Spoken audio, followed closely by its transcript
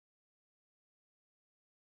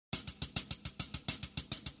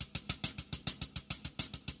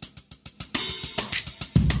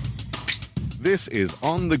This is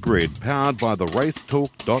On The Grid, powered by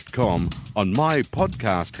theracetalk.com on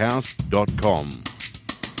mypodcasthouse.com.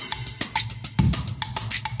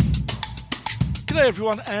 G'day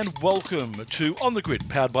everyone and welcome to On The Grid,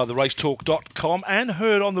 powered by theracetalk.com and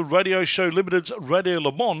heard on the Radio Show Limited's Radio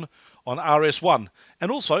Le Mans on RS1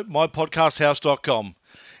 and also mypodcasthouse.com.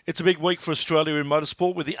 It's a big week for Australia in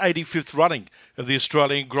motorsport with the 85th running of the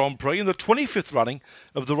Australian Grand Prix and the 25th running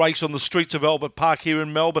of the race on the streets of Albert Park here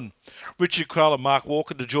in Melbourne. Richard Craill and Mark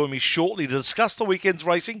Walker to join me shortly to discuss the weekend's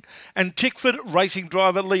racing, and Tickford racing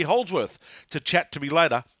driver Lee Holdsworth to chat to me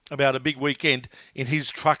later about a big weekend in his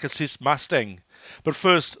Truck Assist Mustang. But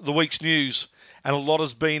first, the week's news, and a lot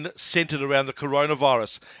has been centred around the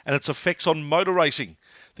coronavirus and its effects on motor racing.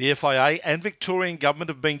 The FIA and Victorian Government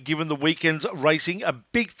have been given the weekend's racing a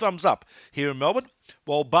big thumbs up here in Melbourne,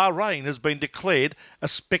 while Bahrain has been declared a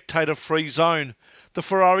spectator-free zone. The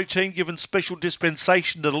Ferrari team given special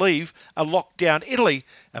dispensation to leave a lockdown Italy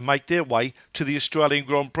and make their way to the Australian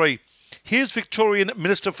Grand Prix. Here's Victorian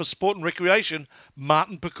Minister for Sport and Recreation,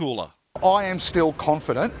 Martin Pakula. I am still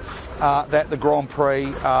confident that the Grand Prix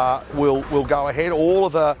will go ahead. All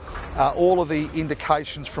of the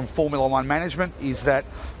indications from Formula One management is that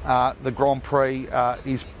the Grand Prix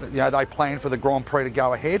they plan for the Grand Prix to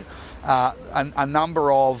go ahead. A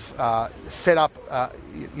number of setup,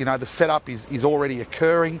 the setup is already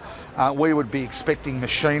occurring. We would be expecting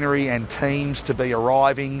machinery and teams to be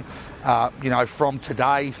arriving from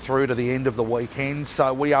today through to the end of the weekend.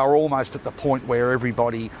 So we are almost at the point where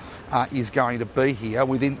everybody is going to be here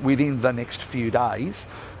within the next few days.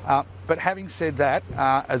 But having said that,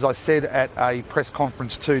 as I said at a press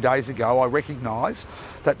conference 2 days ago, I recognise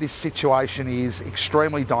that this situation is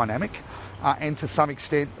extremely dynamic and to some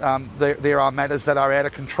extent there are matters that are out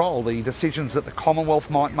of control. The decisions that the Commonwealth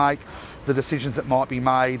might make, the decisions that might be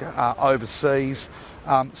made overseas.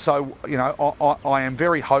 I am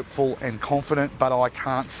very hopeful and confident, but I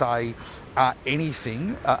can't say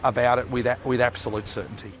anything about it with absolute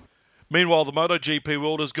certainty. Meanwhile, the MotoGP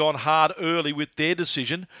world has gone hard early with their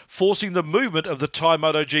decision, forcing the movement of the Thai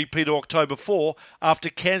MotoGP to October 4 after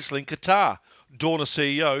cancelling Qatar. Dorna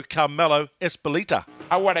CEO Carmelo Espeleta.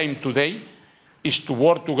 Our aim today is to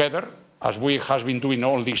work together, as we have been doing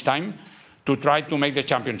all this time, to try to make the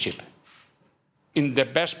championship in the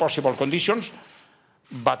best possible conditions,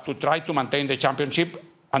 but to try to maintain the championship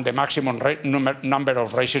and the maximum number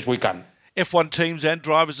of races we can. F1 teams and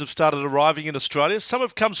drivers have started arriving in Australia. Some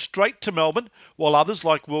have come straight to Melbourne, while others,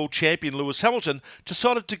 like world champion Lewis Hamilton,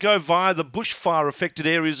 decided to go via the bushfire-affected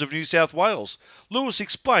areas of New South Wales. Lewis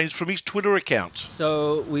explains from his Twitter account.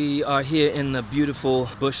 So we are here in the beautiful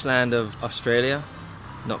bushland of Australia,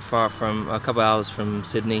 not far from, a couple hours from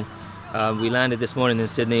Sydney. We landed this morning in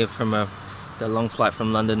Sydney from the long flight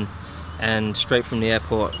from London, and straight from the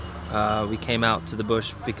airport we came out to the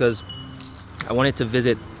bush because I wanted to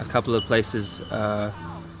visit a couple of places,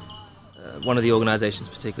 one of the organisations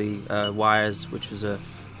particularly, Wires, which is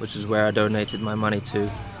where I donated my money to,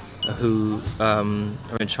 who are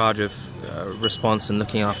in charge of response and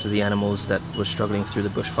looking after the animals that were struggling through the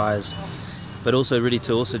bushfires, but also really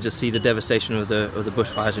to also just see the devastation of the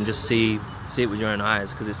bushfires and just see it with your own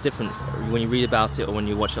eyes, because it's different. When you read about it or when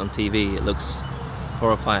you watch it on TV, it looks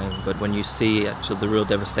horrifying, but when you see actually the real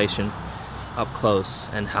devastation up close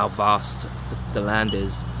and how vast the land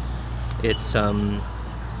is, it's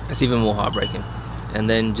even more heartbreaking. And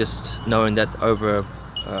then just knowing that over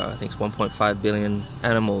I think it's 1.5 billion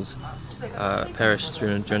animals perished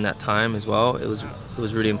during that time as well, it was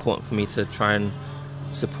really important for me to try and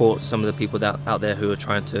support some of the people out there who are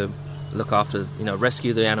trying to look after,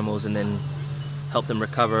 rescue the animals and then help them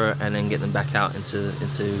recover and then get them back out into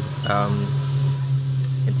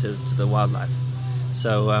the wildlife.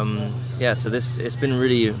 So so it's been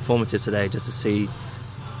really informative today just to see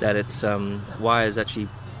that it's Wires actually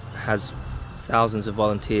has thousands of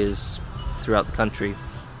volunteers throughout the country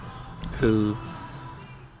who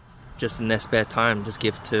just in their spare time just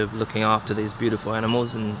give to looking after these beautiful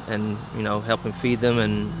animals and helping feed them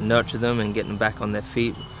and nurture them and get them back on their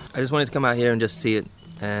feet. I just wanted to come out here and just see it,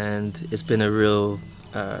 and it's been a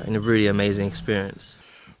really amazing experience.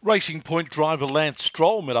 Racing Point driver Lance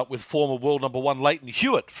Stroll met up with former world number one Leighton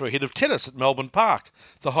Hewitt for a hit of tennis at Melbourne Park,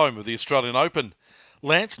 the home of the Australian Open.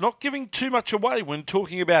 Lance not giving too much away when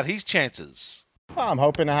talking about his chances. Well, I'm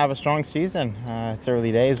hoping to have a strong season. It's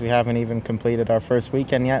early days. We haven't even completed our first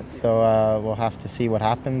weekend yet, so we'll have to see what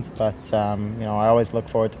happens. But I always look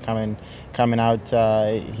forward to coming out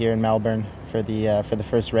here in Melbourne for the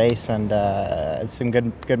first race, and some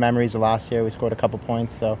good memories of last year. We scored a couple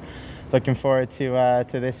points, so looking forward to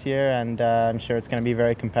this year, and I'm sure it's going to be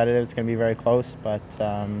very competitive. It's going to be very close, but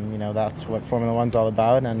that's what Formula One's all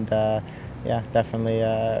about, and definitely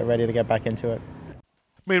ready to get back into it.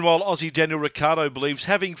 Meanwhile, Aussie Daniel Ricciardo believes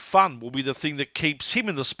having fun will be the thing that keeps him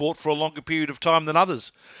in the sport for a longer period of time than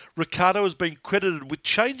others. Ricciardo has been credited with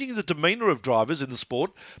changing the demeanour of drivers in the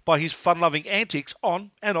sport by his fun-loving antics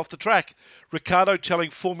on and off the track. Ricciardo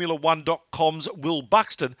telling Formula1.com's Will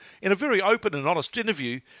Buxton in a very open and honest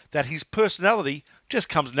interview that his personality just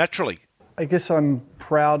comes naturally. I guess I'm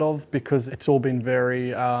proud of, because it's all been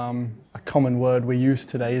very, a common word we use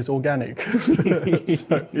today is organic,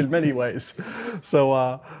 so, in many ways.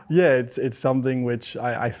 So it's something which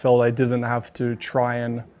I felt I didn't have to try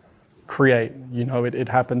and create. It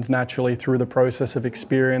happens naturally through the process of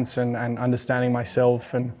experience and understanding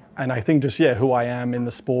myself, and I think just who I am in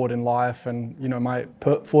the sport, in life, and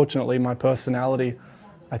fortunately my personality,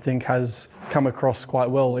 I think, has come across quite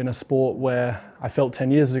well in a sport where I felt 10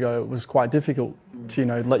 years ago it was quite difficult to,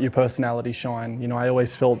 let your personality shine. I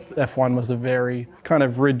always felt F1 was a very kind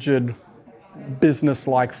of rigid,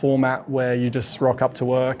 business-like format where you just rock up to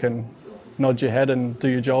work and nod your head and do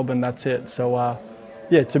your job and that's it. So,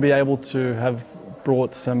 to be able to have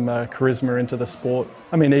brought some charisma into the sport.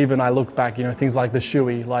 I mean, even I look back, things like the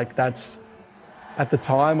shoey, like that's, at the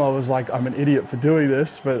time I was like, I'm an idiot for doing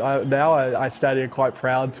this, but now I stand here quite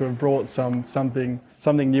proud to have brought something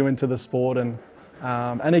new into the sport, and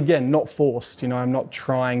again, not forced. I'm not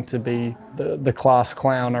trying to be the class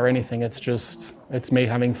clown or anything. It's me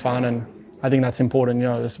having fun, and I think that's important.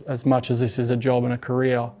 As much as this is a job and a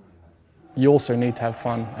career, you also need to have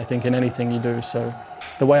fun, I think, in anything you do. So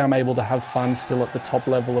the way I'm able to have fun still at the top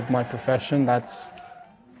level of my profession,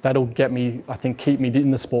 that'll get me, I think, keep me in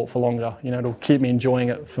the sport for longer. It'll keep me enjoying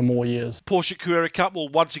it for more years. Porsche Carrera Cup will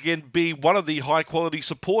once again be one of the high-quality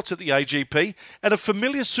supports at the AGP, and a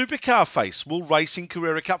familiar supercar face will race in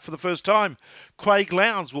Carrera Cup for the first time. Craig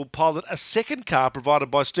Lowndes will pilot a second car provided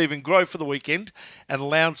by Stephen Grove for the weekend, and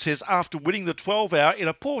Lowndes says after winning the 12-hour in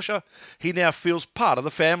a Porsche, he now feels part of the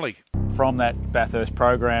family. From that Bathurst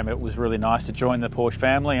program, it was really nice to join the Porsche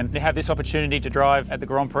family and to have this opportunity to drive at the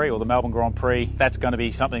Grand Prix, or the Melbourne Grand Prix. That's going to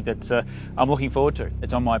be something that I'm looking forward to.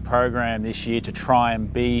 It's on my program this year to try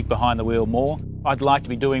and be behind the wheel more. I'd like to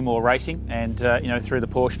be doing more racing, and through the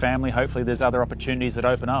Porsche family, hopefully there's other opportunities that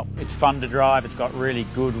open up. It's fun to drive, it's got really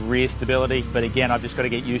good rear stability, but again, I've just got to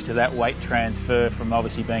get used to that weight transfer from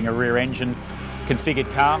obviously being a rear engine configured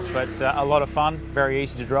car, but a lot of fun, very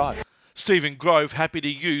easy to drive. Stephen Grove happy to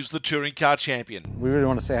use the touring car champion. We really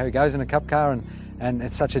want to see how he goes in a Cup car, and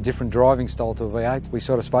it's such a different driving style to a V8. We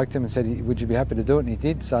sort of spoke to him and said, would you be happy to do it? And he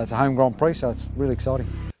did, so it's a home Grand Prix, so it's really exciting.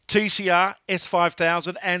 TCR,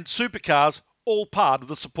 S5000 and supercars, all part of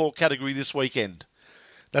the support category this weekend.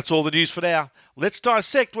 That's all the news for now. Let's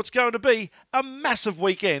dissect what's going to be a massive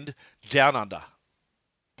weekend down under.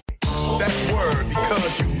 That word,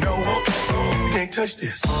 because you can't touch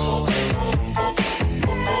this.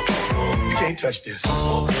 You can't touch this.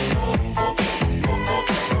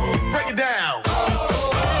 Break it down.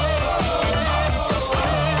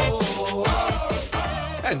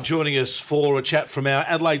 And joining us for a chat from our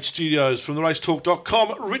Adelaide studios from the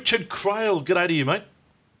racetalk.com, Richard Craill. G'day to you, mate.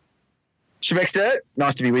 Shebexter,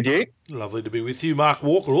 nice to be with you. Lovely to be with you. Mark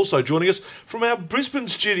Walker also joining us from our Brisbane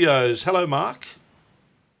studios. Hello, Mark.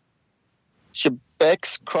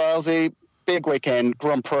 Shebex, Crailsy, big weekend,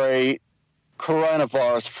 Grand Prix,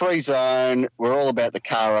 coronavirus free zone. We're all about the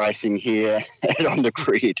car racing here and on the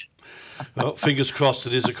grid. Well, fingers crossed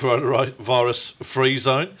it is a coronavirus free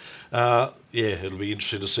zone. It'll be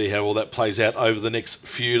interesting to see how all that plays out over the next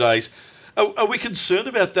few days. Are we concerned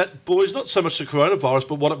about that, boys? Not so much the coronavirus,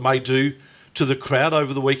 but what it may do to the crowd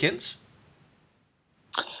over the weekends?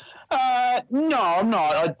 No, I'm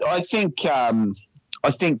not. I think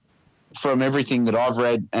from everything that I've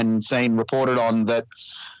read and seen reported on that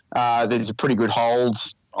there's a pretty good hold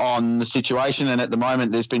on the situation, and at the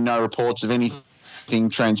moment there's been no reports of anything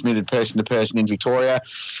transmitted person to person in Victoria.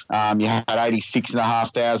 You had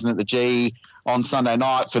 86,500 at the G on Sunday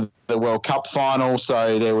night for the World Cup final,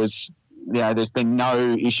 so there was, there's been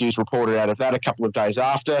no issues reported out of that a couple of days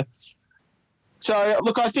after. So,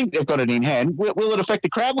 look, I think they've got it in hand. Will it affect the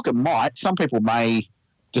crowd? Look, it might. Some people may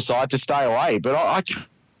decide to stay away, but I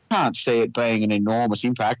can't see it being an enormous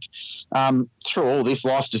impact. Through all this,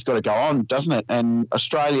 life's just got to go on, doesn't it? And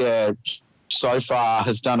Australia so far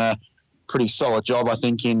has done a pretty solid job, I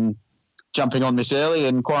think, in jumping on this early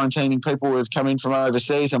and quarantining people who have come in from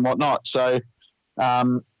overseas and whatnot. So,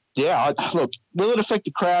 look, will it affect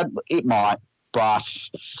the crowd? It might, but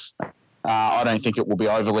I don't think it will be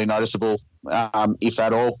overly noticeable, if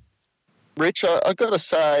at all. Rich, I got to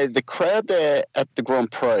say, the crowd there at the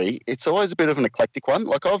Grand Prix, it's always a bit of an eclectic one.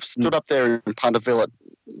 Like, I've stood up there in Punterville at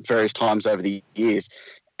various times over the years,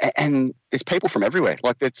 and there's people from everywhere.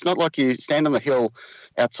 Like, it's not like you stand on the hill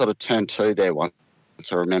outside of Turn 2 there once,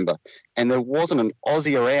 I remember, and there wasn't an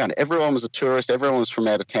Aussie around. Everyone was a tourist. Everyone was from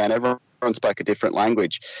out of town. Everyone spoke a different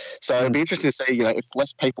language. So it'd be interesting to see, if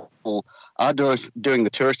less people are doing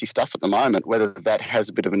the touristy stuff at the moment, whether that has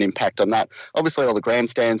a bit of an impact on that. Obviously, all the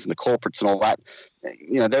grandstands and the corporates and all that,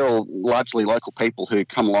 they're all largely local people who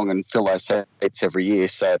come along and fill those seats every year.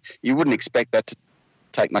 So you wouldn't expect that to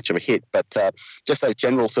take much of a hit, but just those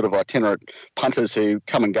general sort of itinerant punters who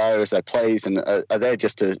come and go as they please and are there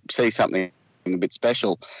just to see something a bit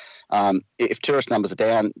special. If tourist numbers are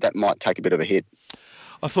down, that might take a bit of a hit.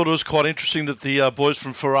 I thought it was quite interesting that the boys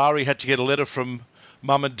from Ferrari had to get a letter from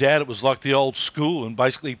mum and dad. It was like the old school, and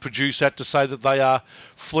basically produce that to say that they are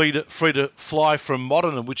free to fly from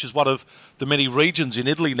Modena, which is one of the many regions in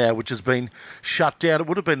Italy now which has been shut down. It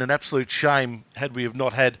would have been an absolute shame had we have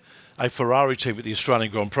not had a Ferrari team at the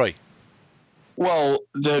Australian Grand Prix. Well,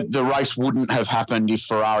 the race wouldn't have happened if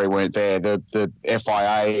Ferrari weren't there. The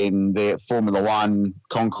FIA and the Formula One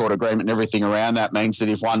Concord agreement and everything around that means that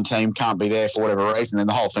if one team can't be there for whatever reason, then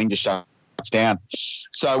the whole thing just shuts down.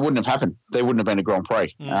 So it wouldn't have happened. There wouldn't have been a Grand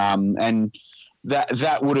Prix. And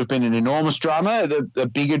that would have been an enormous drama. The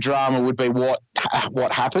bigger drama would be what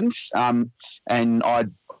happens. And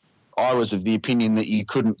I was of the opinion that you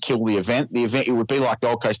couldn't kill the event. The event, it would be like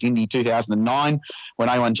Gold Coast Indy 2009 when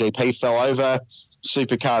A1GP fell over,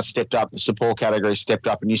 supercars stepped up, the support category stepped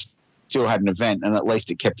up, and you still had an event, and at least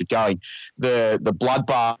it kept it going. The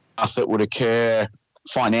bloodbath that would occur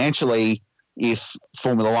financially if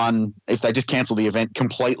Formula One, if they just cancel the event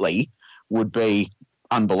completely, would be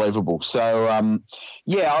unbelievable. So,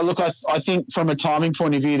 I think from a timing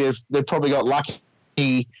point of view, they've probably got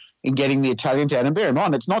lucky in getting the Italians out. And bear in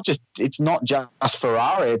mind, it's not just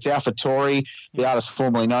Ferrari, it's AlphaTauri, the artist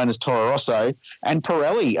formerly known as Toro Rosso, and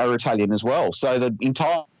Pirelli are Italian as well. So the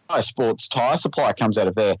entire sports tyre supply comes out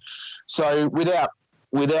of there. So without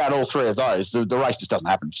all three of those, the race just doesn't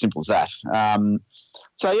happen. Simple as that.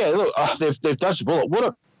 They've dodged the bullet. What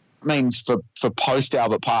it means for post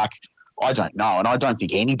Albert Park, I don't know, and I don't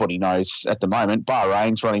think anybody knows at the moment.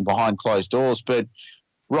 Bahrain's running behind closed doors, but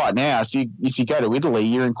right now, if you go to Italy,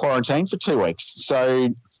 you're in quarantine for 2 weeks. So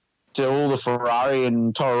do all the Ferrari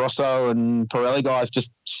and Toro Rosso and Pirelli guys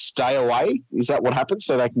just stay away? Is that what happens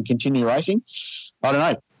so they can continue racing? I don't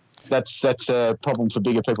know. That's a problem for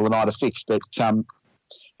bigger people than I to fix. But, I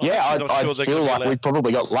feel like we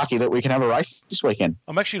probably got lucky that we can have a race this weekend.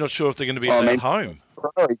 I'm actually not sure if they're going to be allowed home.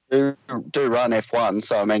 Ferrari do run F1,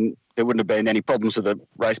 so, there wouldn't have been any problems with the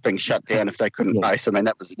race being shut down if they couldn't race.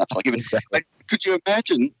 That was enough like it. But could you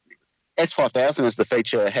imagine S5000 as the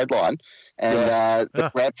feature headline and the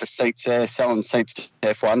grab for seats there, selling seats to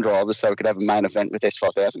F1 drivers so we could have a main event with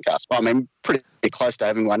S5000 cars? Pretty close to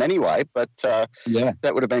having one anyway, but that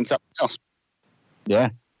would have been something else. Yeah.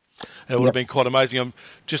 It would have been quite amazing. I'm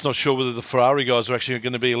just not sure whether the Ferrari guys are actually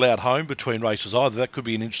going to be allowed home between races either. That could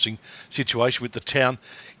be an interesting situation with the town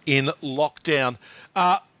in lockdown.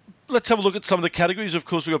 Let's have a look at some of the categories. Of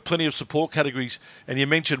course, we've got plenty of support categories, and you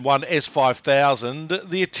mentioned one, S5000.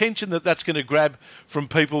 The attention that's going to grab from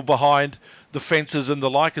people behind the fences and the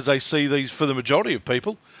like as they see these, for the majority of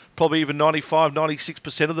people, probably even 95,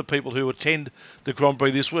 96% of the people who attend the Grand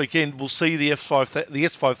Prix this weekend will see the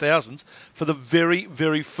S5000s for the very,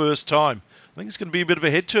 very first time. I think it's going to be a bit of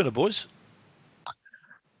a head-turner, boys.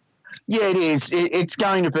 Yeah, it is. It's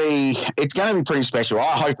going to be pretty special.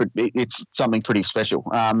 I hope it's something pretty special.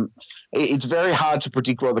 It's very hard to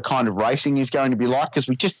predict what the kind of racing is going to be like because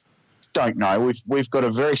we just don't know. We've got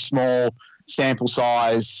a very small sample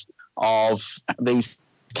size of these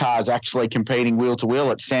cars actually competing wheel to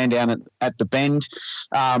wheel at Sandown at the Bend.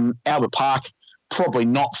 Albert Park, probably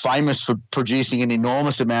not famous for producing an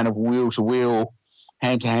enormous amount of wheel to wheel,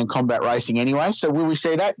 hand to hand combat racing anyway. So will we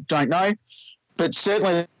see that? Don't know, but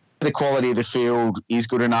certainly the quality of the field is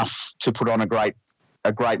good enough to put on a great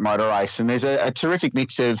motor race. And there's a terrific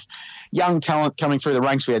mix of young talent coming through the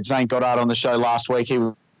ranks. We had Zane Goddard on the show last week. He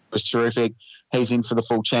was terrific. He's in for the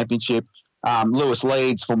full championship. Lewis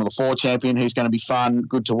Leeds, Formula 4 champion, who's going to be fun,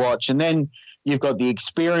 good to watch. And then you've got the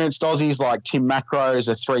experienced Aussies like Tim Macrose,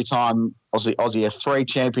 a three-time Aussie F3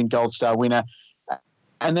 champion, Gold Star winner.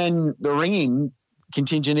 And then the ringing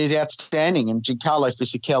contingent is outstanding. And Giancarlo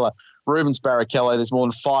Fisichella Rubens Barrichello, there's more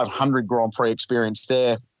than 500 Grand Prix experience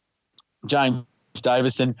there. James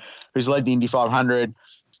Davison, who's led the Indy 500,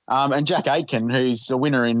 and Jack Aitken, who's a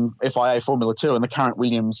winner in FIA Formula 2 and the current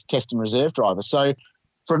Williams test and reserve driver. So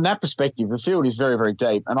from that perspective, the field is very, very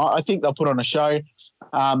deep. And I think they'll put on a show.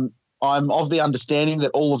 I'm of the understanding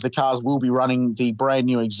that all of the cars will be running the brand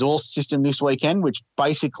new exhaust system this weekend, which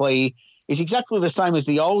basically is exactly the same as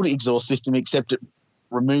the old exhaust system, except it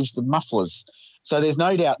removes the mufflers. So there's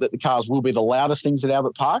no doubt that the cars will be the loudest things at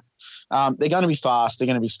Albert Park. They're going to be fast. They're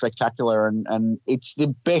going to be spectacular. And it's the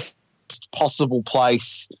best possible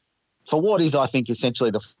place for what is, I think, essentially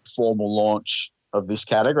the formal launch of this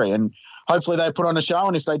category. And hopefully they put on a show.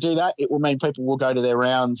 And if they do that, it will mean people will go to their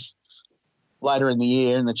rounds later in the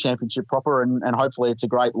year in the championship proper. And hopefully it's a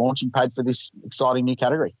great launching pad for this exciting new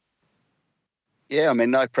category. Yeah, I mean,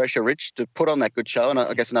 no pressure, Rich, to put on that good show. And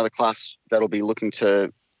I guess another class that'll be looking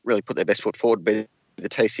to really put their best foot forward be the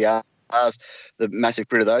TCRs, the massive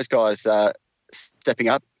grid of those guys stepping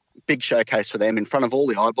up. Big showcase for them in front of all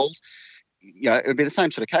the eyeballs. You know, it would be the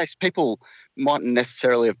same sort of case. People mightn't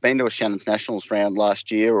necessarily have been to a Shannon's Nationals round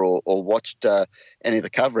last year or watched any of the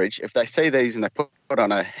coverage. If they see these and they put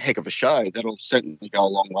on a heck of a show, that'll certainly go a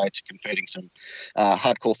long way to converting some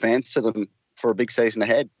hardcore fans to them for a big season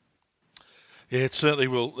ahead. Yeah, it certainly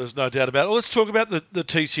will. There's no doubt about it. Well, let's talk about the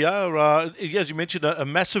TCR. As you mentioned, a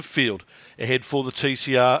massive field ahead for the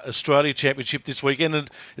TCR Australia Championship this weekend, and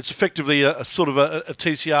it's effectively a sort of a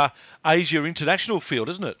TCR Asia international field,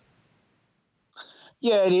 isn't it?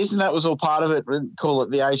 Yeah, it is, and that was all part of it. We call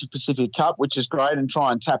it the Asia Pacific Cup, which is great, and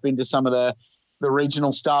try and tap into some of the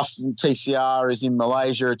regional stuff. TCR is in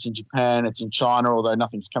Malaysia, it's in Japan, it's in China, although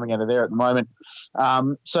nothing's coming out of there at the moment.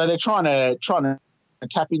 So they're trying to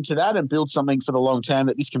tap into that and build something for the long term,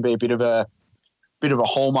 that this can be a bit of a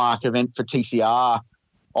hallmark event for TCR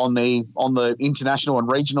on the international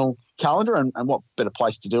and regional calendar, and what better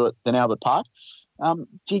place to do it than Albert Park.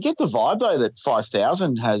 Do you get the vibe, though, that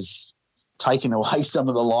 5,000 has taken away some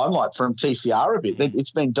of the limelight from TCR a bit? It's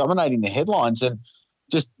been dominating the headlines, and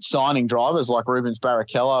just signing drivers like Rubens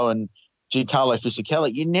Barrichello and Giancarlo Fisichella,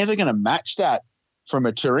 you're never going to match that from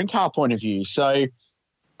a touring car point of view. So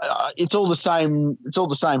it's all the same. It's all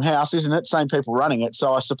the same house, isn't it? Same people running it.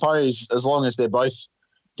 So I suppose as long as they're both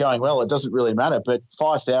going well, it doesn't really matter. But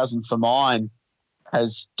 5,000 for mine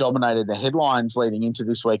has dominated the headlines leading into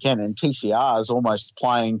this weekend, and TCR is almost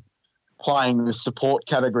playing the support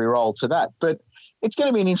category role to that. But it's going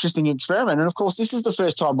to be an interesting experiment. And of course, this is the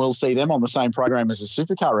first time we'll see them on the same program as a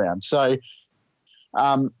supercar round. So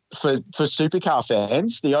for supercar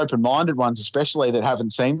fans, the open-minded ones especially that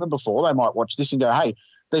haven't seen them before, they might watch this and go, hey,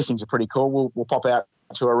 these things are pretty cool. We'll pop out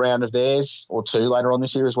to a round of theirs or two later on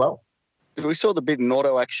this year as well. We saw the bid in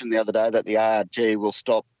auto action the other day that the ARG will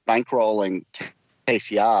stop bankrolling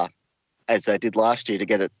TCR as they did last year to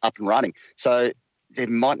get it up and running. So there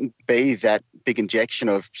mightn't be that big injection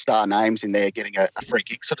of star names in there getting a free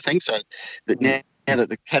gig sort of thing. So that now that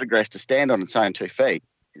the category has to stand on its own 2 feet,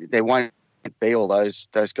 there won't be all those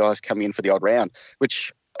guys coming in for the odd round,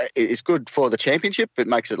 which is good for the championship. It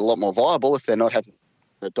makes it a lot more viable if they're not having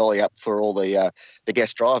a dolly up for all the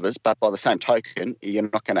guest drivers. But by the same token, you're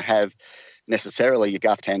not going to have necessarily your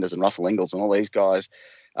Garth Tanders and Russell Ingles and all these guys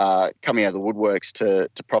coming out of the woodworks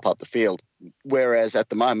to prop up the field. Whereas at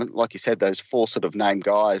the moment, like you said, those 4 sort of named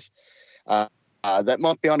guys that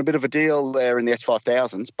might be on a bit of a deal there in the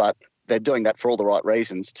S5000s, but they're doing that for all the right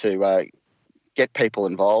reasons to get people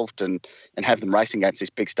involved and have them racing against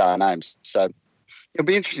these big star names. So it'll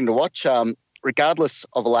be interesting to watch. Regardless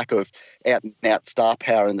of a lack of out-and-out star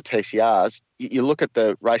power in the TCRs, you look at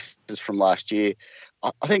the races from last year,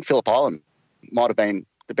 I think Phillip Island might have been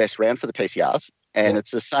the best round for the TCRs, and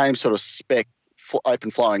it's the same sort of spec,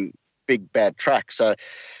 open-flowing, big, bad track. So,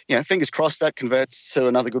 fingers crossed that converts to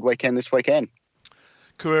another good weekend this weekend.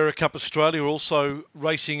 Carrera Cup Australia also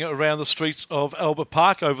racing around the streets of Albert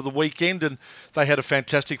Park over the weekend, and they had a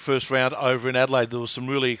fantastic first round over in Adelaide. There was some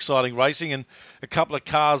really exciting racing and a couple of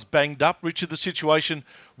cars banged up. Richard, the situation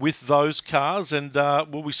with those cars, and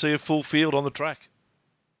will we see a full field on the track?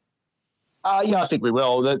 I think we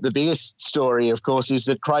will. The biggest story, of course, is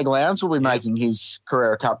that Craig Lowndes will be making his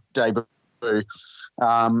Carrera Cup debut,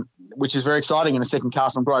 which is very exciting, in a second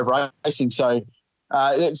car from Grove Racing. So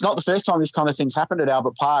it's not the first time this kind of thing's happened at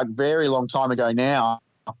Albert Park. Very long time ago now,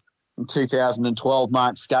 in 2012,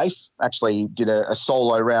 Mark Scaife actually did a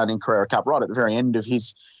solo round in Carrera Cup right at the very end of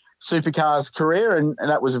his supercars career, and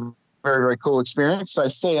that was a very, very cool experience. So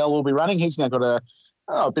CL will be running. He's now got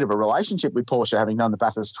a bit of a relationship with Porsche, having done the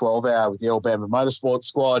Bathurst 12 Hour with the Alabama Motorsports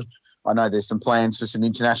squad. I know there's some plans for some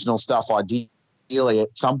international stuff, ideally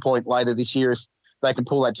at some point later this year they can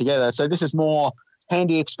pull that together. So this is more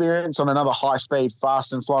handy experience on another high-speed,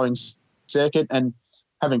 fast and flowing circuit, and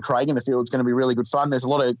having Craig in the field is going to be really good fun. There's a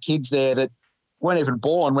lot of kids there that weren't even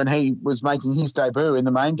born when he was making his debut in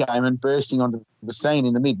the main game and bursting onto the scene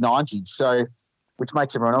in the mid-90s, so which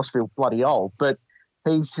makes everyone else feel bloody old. But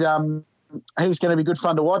he's going to be good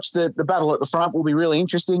fun to watch. The battle at the front will be really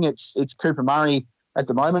interesting. It's Cooper Murray at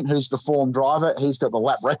the moment, who's the form driver. He's got the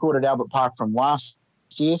lap record at Albert Park from last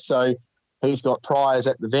year, so he's got priors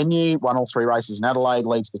at the venue, won all 3 races in Adelaide,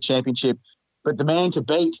 leads the championship. But the man to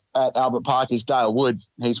beat at Albert Park is Dale Wood.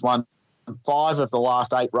 He's won 5 of the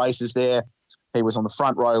last 8 races there. He was on the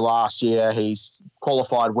front row last year. He's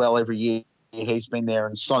qualified well every year. He's been there,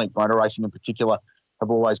 and Sonic Motor Racing in particular have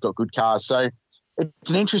always got good cars. So it's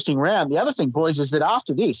an interesting round. The other thing, boys, is that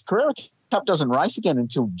after this, Carrera Cup doesn't race again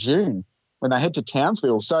until June when they head to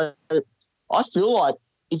Townsville. So I feel like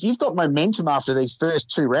if you've got momentum after these first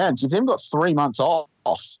 2 rounds, you've then got 3 months off.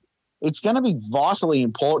 It's going to be vitally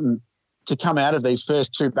important to come out of these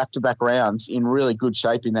first 2 back-to-back rounds in really good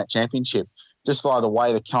shape in that championship, just via the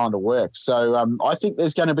way the calendar works. So I think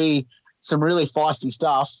there's going to be some really feisty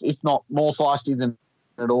stuff, if not more feisty than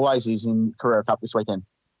it always is in Carrera Cup this weekend.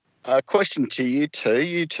 Question to you two.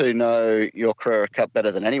 You two know your Carrera Cup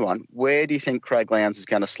better than anyone. Where do you think Craig Lowndes is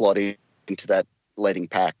going to slot into that leading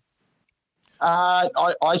pack?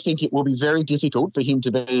 I think it will be very difficult for him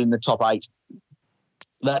to be in the top 8.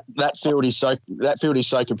 That field is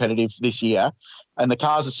so competitive this year, and the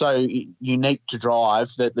cars are so unique to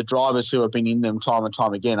drive that the drivers who have been in them time and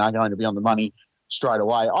time again are going to be on the money straight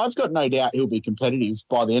away. I've got no doubt he'll be competitive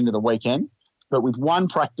by the end of the weekend, but with 1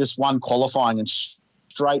 practice, 1 qualifying, and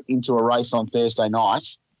straight into a race on Thursday night,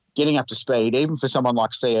 getting up to speed, even for someone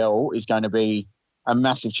like CL, is going to be a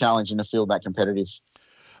massive challenge in a field that competitive.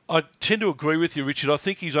 I tend to agree with you, Richard. I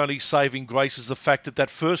think he's only saving grace is the fact that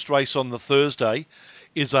first race on the Thursday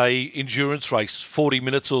is a endurance race, 40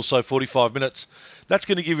 minutes or so, 45 minutes. That's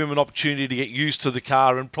going to give him an opportunity to get used to the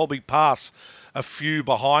car and probably pass a few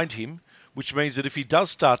behind him, which means that if he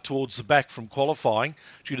does start towards the back from qualifying,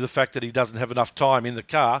 due to the fact that he doesn't have enough time in the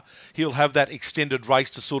car, he'll have that extended race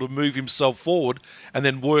to sort of move himself forward and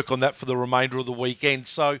then work on that for the remainder of the weekend.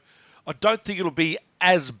 So I don't think it'll be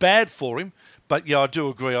as bad for him, but yeah, I do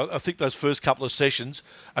agree. I think those first couple of sessions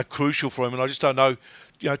are crucial for him, and I just don't know,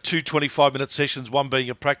 2 25-minute sessions, one being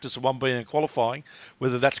a practice and one being a qualifying,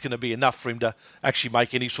 whether that's going to be enough for him to actually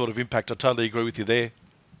make any sort of impact. I totally agree with you there.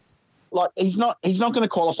 Like he's not going to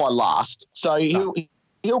qualify last, so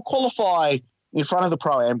he'll qualify in front of the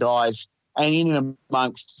Pro-Am guys and in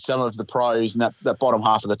amongst some of the pros in that bottom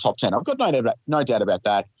half of the top 10. I've got no doubt about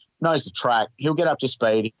that. Knows the track. He'll get up to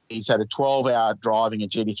speed. He's had a 12-hour driving a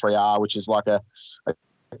GT3R, which is like a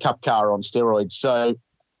cup car on steroids. So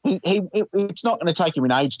it's not going to take him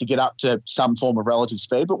an age to get up to some form of relative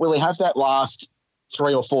speed, but will he have that last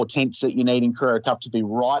 3 or 4 tenths that you need in Carrera Cup to be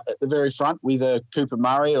right at the very front with a Cooper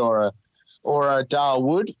Murray or a Dale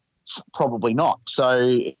Wood? Probably not.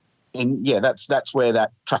 So, and yeah, that's where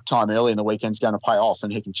that track time early in the weekend is going to pay off,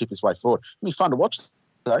 and he can chip his way forward. It'll be fun to watch,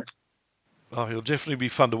 though. Oh, he'll definitely be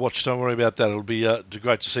fun to watch. Don't worry about that. It'll be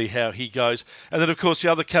great to see how he goes. And then, of course,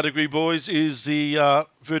 the other category, boys, is the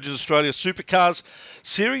Virgin Australia Supercars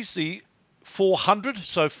Series, the 400,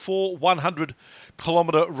 so 4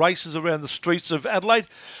 100-kilometre races around the streets of Adelaide.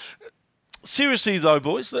 Seriously, though,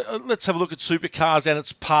 boys, let's have a look at Supercars and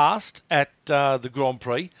its past at the Grand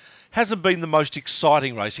Prix. Hasn't been the most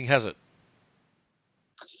exciting racing, has it?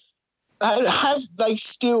 Have they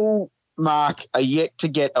still... Mark, are yet to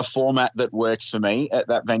get a format that works for me at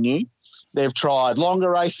that venue. They've tried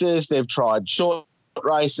longer races, they've tried short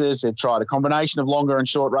races, they've tried a combination of longer and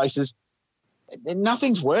short races.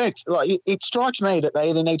 Nothing's worked. Like it strikes me that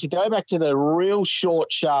they either need to go back to the real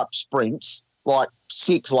short, sharp sprints, like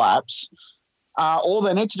 6 laps, or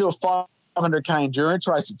they need to do a 500k endurance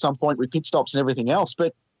race at some point with pit stops and everything else.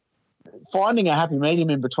 But finding a happy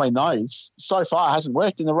medium in between those so far hasn't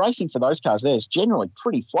worked. And the racing for those cars there is generally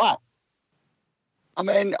pretty flat. I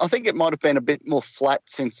mean, I think it might have been a bit more flat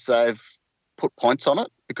since they've put points on it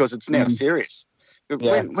because it's now serious.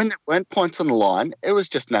 Yeah. When there weren't points on the line, it was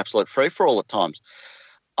just an absolute free-for-all at times.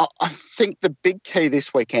 I think the big key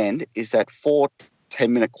this weekend is that 4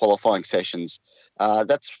 10-minute qualifying sessions.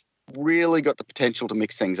 That's really got the potential to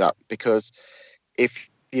mix things up because if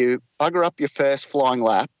you bugger up your first flying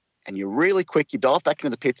lap and you're really quick, you dive back into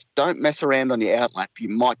the pits, don't mess around on your out lap, you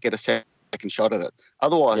might get a second shot at it.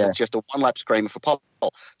 Otherwise, it's just a one-lap screamer for pole.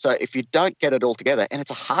 So if you don't get it all together, and it's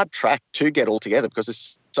a hard track to get all together because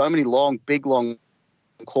there's so many big long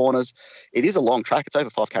corners. It is a long track. It's over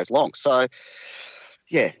 5Ks long. So,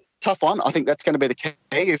 yeah, tough one. I think that's going to be the key.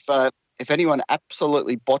 If if anyone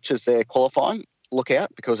absolutely botches their qualifying, look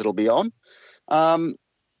out because it'll be on. Other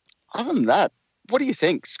than that, what do you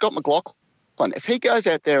think? Scott McLaughlin, if he goes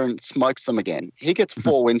out there and smokes them again, he gets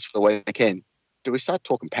 4 wins for the weekend. Do we start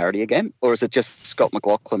talking parity again? Or is it just Scott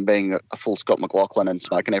McLaughlin being a full Scott McLaughlin and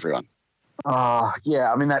smoking everyone?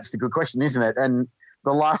 Yeah, I mean, that's the good question, isn't it? And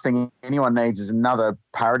the last thing anyone needs is another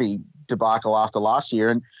parity debacle after last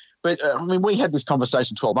year. But we had this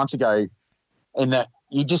conversation 12 months ago in that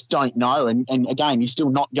you just don't know. And again, you're still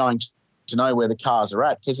not going to know where the cars are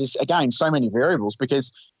at because there's, again, so many variables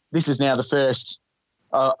because this is now the first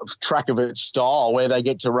track of its style where they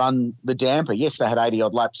get to run the damper. Yes, they had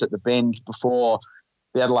 80-odd laps at the Bend before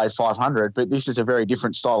the Adelaide 500, but this is a very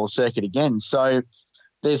different style of circuit again. So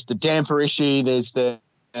there's the damper issue, there's the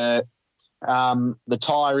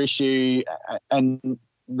tyre issue and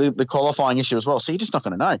the qualifying issue as well. So you're just not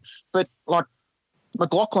going to know. But like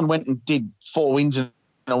McLaughlin went and did 4 wins in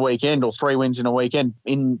a weekend or 3 wins in a weekend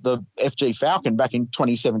in the FG Falcon back in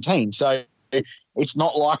 2017. So it's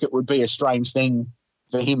not like it would be a strange thing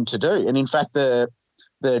for him to do. And in fact, I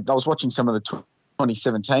was watching some of the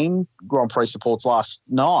 2017 Grand Prix supports last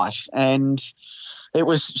night, and it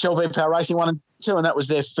was Shell V-Power Racing 1 and 2, and that was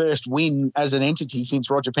their first win as an entity since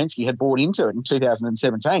Roger Penske had bought into it in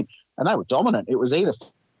 2017, and they were dominant. It was either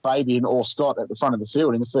Fabian or Scott at the front of the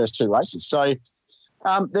field in the first 2 races. So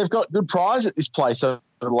they've got good prize at this place over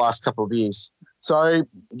the last couple of years. So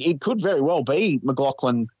it could very well be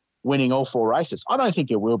McLaughlin winning all 4 races. I don't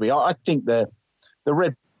think it will be. I think the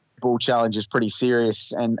Red Bull Challenge is pretty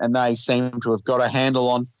serious, and they seem to have got a handle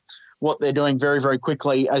on what they're doing very, very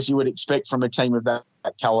quickly, as you would expect from a team of that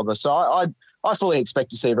calibre. So I fully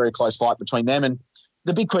expect to see a very close fight between them. And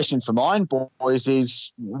the big question for mine, boys,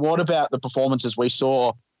 is what about the performances we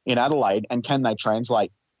saw in Adelaide, and can they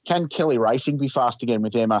translate? Can Kelly Racing be fast again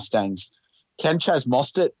with their Mustangs? Can Chaz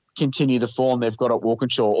Mostert continue the form they've got at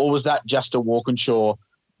Walkinshaw, or was that just a Walkinshaw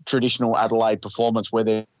traditional Adelaide performance where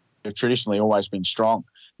they've traditionally always been strong?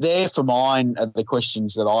 There, for mine, are the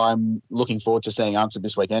questions that I'm looking forward to seeing answered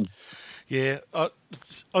this weekend. Yeah, I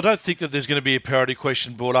don't think that there's going to be a parity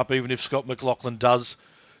question brought up, even if Scott McLaughlin does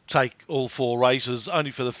take all 4 races, only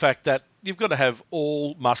for the fact that you've got to have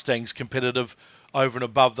all Mustangs competitive over and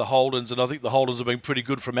above the Holdens, and I think the Holdens have been pretty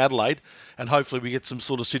good from Adelaide, and hopefully we get some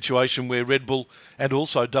sort of situation where Red Bull and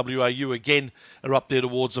also WAU again are up there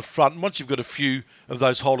towards the front. And once you've got a few of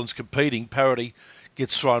those Holdens competing, parity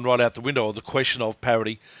gets thrown right out the window, or the question of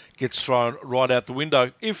parity gets thrown right out the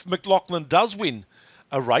window. If McLaughlin does win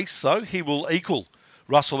a race, though, he will equal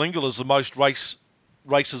Russell Ingall as the most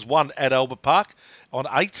races won at Albert Park on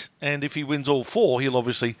 8, and if he wins all 4, he'll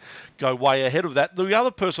obviously go way ahead of that. The other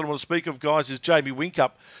person I want to speak of, guys, is Jamie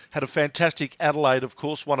Whincup. Had a fantastic Adelaide, of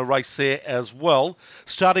course, won a race there as well,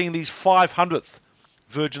 starting in his 500th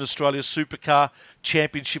Virgin Australia Supercar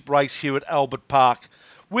Championship race here at Albert Park.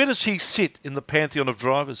 Where does he sit in the pantheon of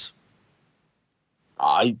drivers?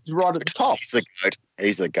 Right at the top.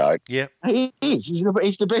 He's the GOAT. Yeah. He is. He's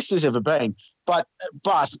the best there's ever been. But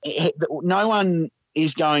no one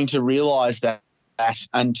is going to realise that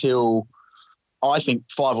until, I think,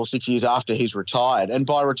 5 or 6 years after he's retired. And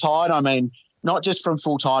by retired, I mean not just from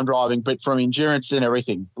full-time driving, but from endurance and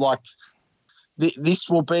everything. Like, this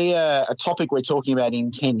will be a topic we're talking about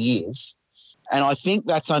in 10 years. And I think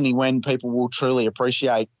that's only when people will truly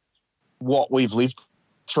appreciate what we've lived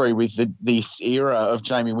through with this era of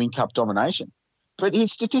Jamie Whincup domination. But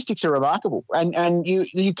his statistics are remarkable. And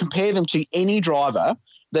you compare them to any driver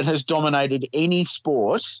that has dominated any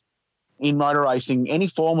sport in motor racing, any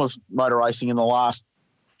form of motor racing in the last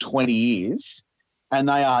 20 years, and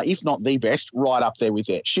they are, if not the best, right up there with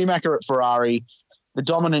it. Schumacher at Ferrari, the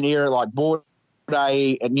dominant era like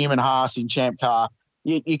Bourdais at Newman Haas in Champ Car.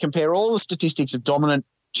 You compare all the statistics of dominant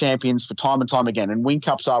champions for time and time again, and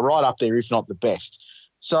Whincups are right up there, if not the best.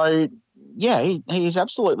 So, yeah, he is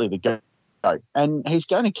absolutely the GOAT, and he's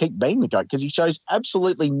going to keep being the GOAT because he shows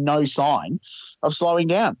absolutely no sign of slowing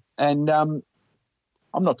down. And I'm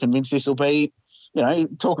not convinced this will be,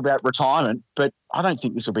 talk about retirement, but I don't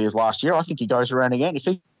think this will be his last year. I think he goes around again. If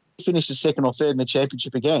he finishes 2nd or 3rd in the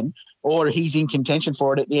championship again, or he's in contention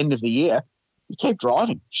for it at the end of the year, you keep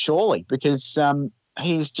driving, surely, because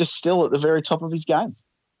he's just still at the very top of his game.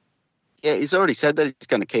 Yeah, he's already said that he's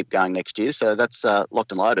going to keep going next year, so that's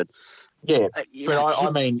locked and loaded. Yeah, but I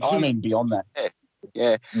mean beyond that.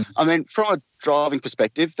 Yeah. I mean, from a driving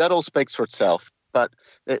perspective, that all speaks for itself. But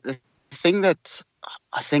the thing that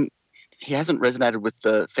I think he hasn't resonated with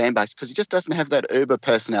the fan base because he just doesn't have that uber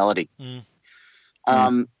personality.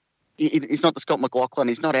 He's not the Scott McLaughlin.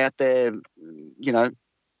 He's not out there,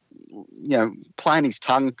 playing his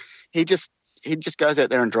tongue. he just goes out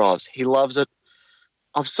there and drives. He loves it.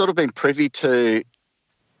 I've sort of been privy to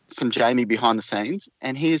some Jamie behind the scenes,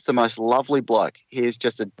 and he is the most lovely bloke. He is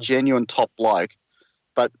just a genuine top bloke.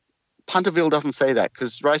 But Punterville doesn't see that,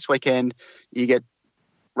 because race weekend, you get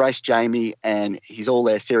race Jamie and he's all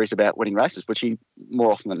there serious about winning races, which he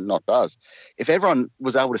more often than not does. If everyone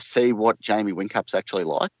was able to see what Jamie Whincup's actually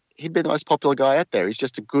like, he'd be the most popular guy out there. He's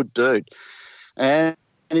just a good dude. And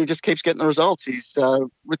he just keeps getting the results. He's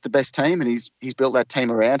with the best team, and he's built that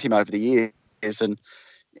team around him over the years. And,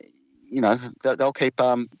 you know, they'll keep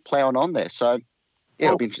ploughing on there. So, yeah,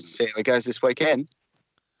 it'll be interesting to see how it goes this weekend.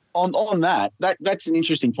 On that's an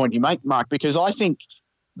interesting point you make, Mark, because I think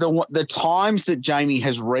the times that Jamie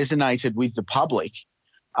has resonated with the public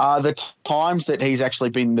are the times that he's actually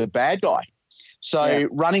been the bad guy. So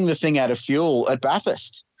running the thing out of fuel at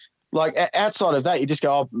Bathurst, like outside of that, you just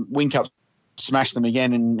go, oh, Whincup smash them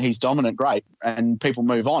again and he's dominant, great, and people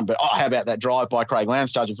move on. But how about that drive by Craig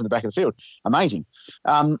Lowndes charging from the back of the field? Amazing.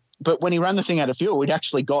 But when he ran the thing out of fuel, we'd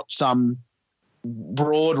actually got some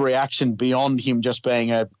broad reaction beyond him just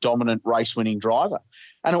being a dominant race-winning driver.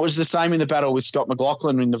 And it was the same in the battle with Scott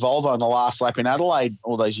McLaughlin in the Volvo on the last lap in Adelaide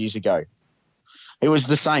all those years ago. It was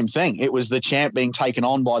the same thing. It was the champ being taken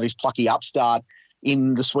on by this plucky upstart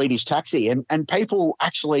in the Swedish taxi. And people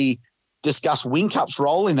actually discuss Whincup's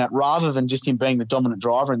role in that rather than just him being the dominant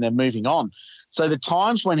driver and then moving on. So the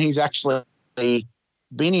times when he's actually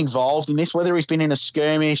been involved in this, whether he's been in a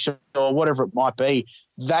skirmish or whatever it might be,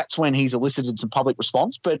 that's when he's elicited some public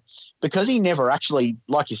response. But because he never actually,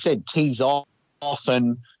 like you said, tees off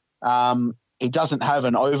and he doesn't have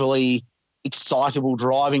an overly excitable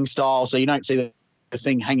driving style, so you don't see the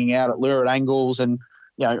thing hanging out at lurid angles. And,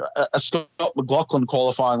 you know, a Scott McLaughlin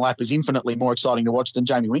qualifying lap is infinitely more exciting to watch than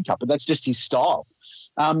Jamie Whincup, but that's just his style.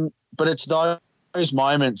 But it's those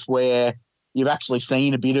moments where you've actually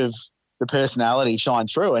seen a bit of the personality shine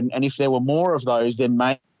through. And if there were more of those, then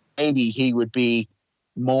maybe he would be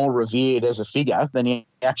more revered as a figure than he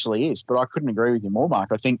actually is. But I couldn't agree with you more, Mark.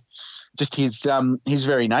 I think just his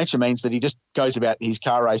very nature means that he just goes about his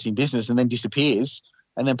car racing business and then disappears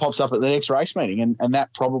and then pops up at the next race meeting. And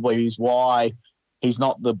that probably is why he's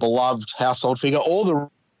not the beloved household figure or the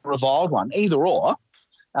reviled one, either or.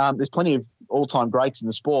 There's plenty of all-time greats in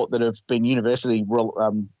the sport that have been universally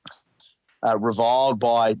reviled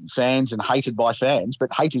by fans and hated by fans, but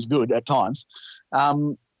hate is good at times.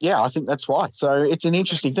 I think that's why. So it's an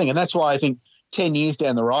interesting thing. And that's why I think 10 years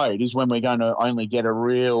down the road is when we're going to only get a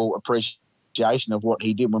real appreciation of what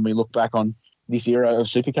he did when we look back on this era of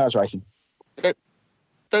supercars racing.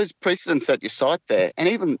 Those precedents that you cite there, and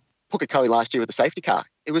even Pukekohe last year with the safety car,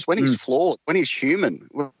 it was when he's flawed, when he's human,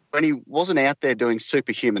 when he wasn't out there doing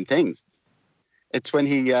superhuman things. It's when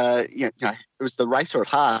he, it was the racer at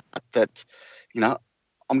heart that,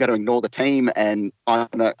 I'm going to ignore the team and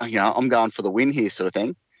I'm going for the win here sort of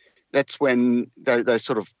thing. That's when those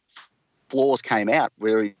sort of flaws came out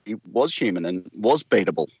where he was human and was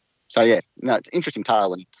beatable. So, it's an interesting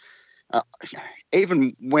tale. And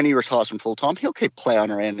even when he retires from full-time, he'll keep ploughing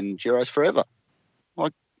around in Giros forever.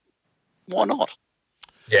 Like, why not?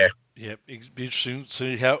 Yeah. Yeah, it'd be interesting to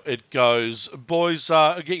see how it goes. Boys,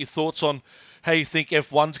 get your thoughts on how you think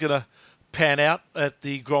F1's going to pan out at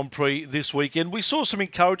the Grand Prix this weekend. We saw some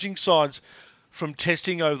encouraging signs from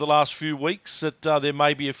testing over the last few weeks that there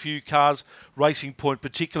may be a few cars, Racing Point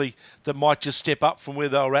particularly, that might just step up from where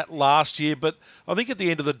they were at last year. But I think at the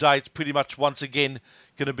end of the day, it's pretty much once again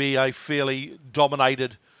going to be a fairly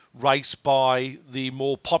dominated race by the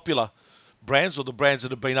more popular brands, or the brands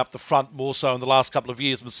that have been up the front more so in the last couple of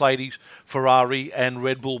years, Mercedes, Ferrari and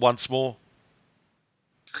Red Bull once more.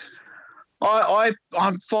 I'm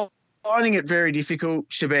finding it very difficult,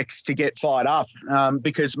 Shebex, to get fired up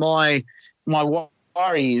because my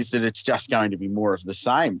worry is that it's just going to be more of the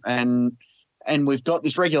same. And we've got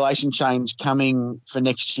this regulation change coming for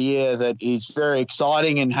next year that is very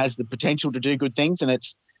exciting and has the potential to do good things, and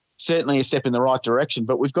it's certainly a step in the right direction,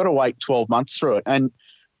 but we've got to wait 12 months through it.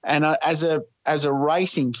 And as a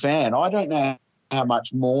racing fan, I don't know how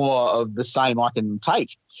much more of the same I can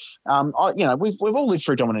take. We've all lived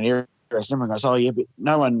through dominant eras. And everyone goes, oh, yeah, but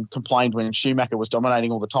no one complained when Schumacher was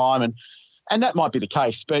dominating all the time. And that might be the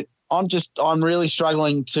case. But I'm really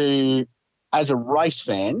struggling to, as a race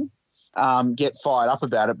fan, get fired up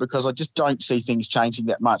about it because I just don't see things changing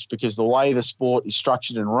that much because the way the sport is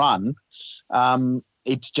structured and run,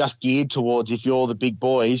 it's just geared towards if you're the big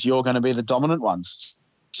boys, you're going to be the dominant ones.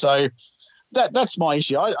 So that's my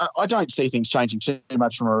issue. I don't see things changing too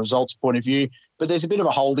much from a results point of view. But there's a bit of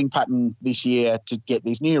a holding pattern this year to get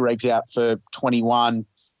these new regs out for 21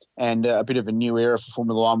 and a bit of a new era for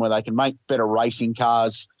Formula One where they can make better racing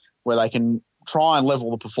cars, where they can try and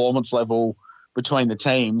level the performance level between the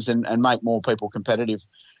teams and make more people competitive.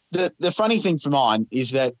 The funny thing for mine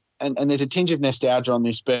is that, and there's a tinge of nostalgia on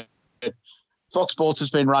this, but Fox Sports has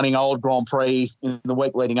been running old Grand Prix in the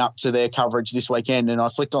week leading up to their coverage this weekend, and I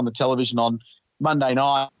flicked on the television on Monday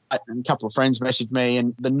night, and a couple of friends messaged me,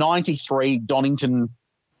 and the 93 Donington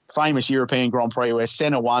famous European Grand Prix where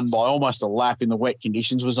Senna won by almost a lap in the wet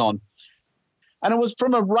conditions was on. And it was,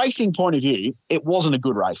 from a racing point of view, it wasn't a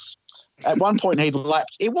good race. At one point he'd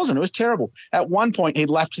lapped, it was terrible. At one point he'd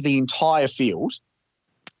lapped the entire field,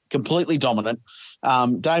 completely dominant.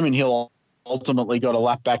 Damon Hill ultimately got a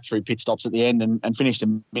lap back through pit stops at the end and finished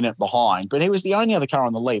a minute behind, but he was the only other car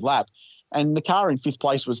on the lead lap. And the car in fifth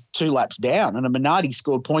place was 2 laps down, and a Minardi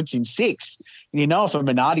scored points in 6. And you know, if a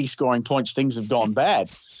Minardi's scoring points, things have gone bad.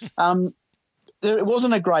 It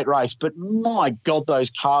wasn't a great race, but my God, those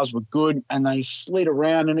cars were good, and they slid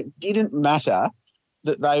around, and it didn't matter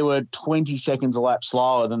that they were 20 seconds a lap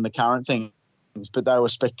slower than the current things, but they were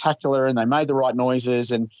spectacular, and they made the right noises,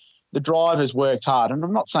 and the drivers worked hard. And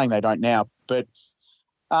I'm not saying they don't now, but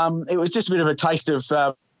it was just a bit of a taste of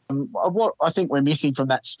what I think we're missing from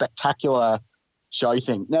that spectacular show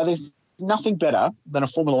thing. Now, there's nothing better than a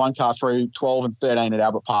Formula One car through 12 and 13 at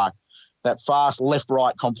Albert Park, that fast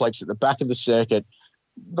left-right complex at the back of the circuit.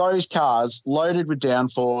 Those cars loaded with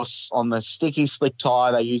downforce on the sticky, slick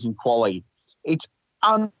tyre they use in quali. It's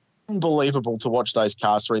unbelievable to watch those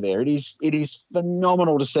cars through there. It is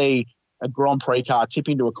phenomenal to see a Grand Prix car tip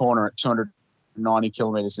into a corner at 290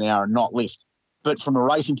 kilometres an hour and not lift. But from a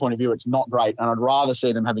racing point of view, it's not great, and I'd rather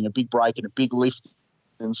see them having a big break and a big lift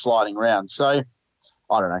than sliding around. So,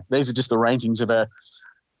 I don't know. These are just the rantings of a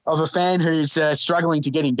fan who's struggling to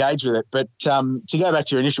get engaged with it. But to go back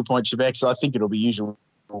to your initial point, Shebex, I think it'll be usual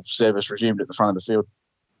service resumed at the front of the field.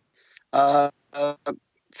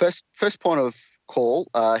 First point of call,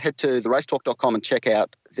 head to theracetalk.com and check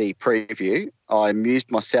out the preview. I amused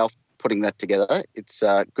myself putting that together. It's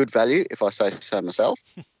good value, if I say so myself.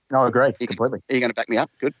 No, I agree completely. Are you going to back me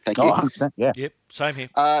up? Good, thank you. 100%, yeah. Yep, same here.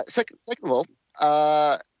 Second of all,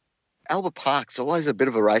 Albert Park's always a bit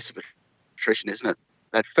of a race of attrition, isn't it?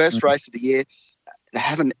 That first race of the year, they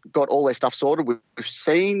haven't got all their stuff sorted. We've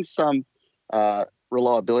seen some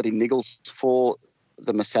reliability niggles for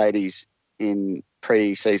the Mercedes in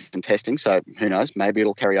pre-season testing, so who knows? Maybe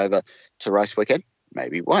it'll carry over to race weekend.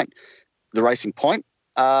 Maybe it won't. The Racing Point,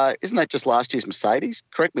 isn't that just last year's Mercedes?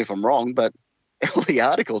 Correct me if I'm wrong, but all the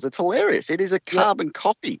articles, it's hilarious. It is a carbon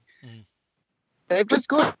copy. They've just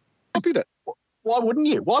copied it. Why wouldn't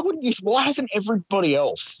you? Why hasn't everybody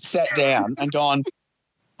else sat down and gone,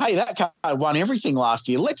 hey, that car won everything last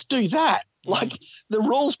year. Let's do that. Like, the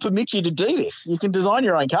rules permit you to do this. You can design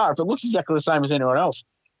your own car. If it looks exactly the same as anyone else,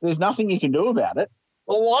 there's nothing you can do about it.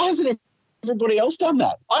 Well, why hasn't everybody else done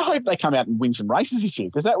that? I hope they come out and win some races this year,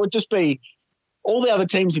 because that would just be, all the other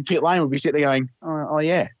teams in pit lane would be sitting there going, oh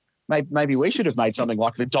yeah, maybe we should have made something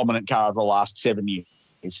like the dominant car of the last 7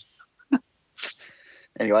 years.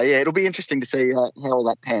 Anyway, yeah, it'll be interesting to see how all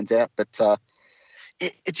that pans out. But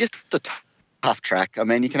it's just a tough track. I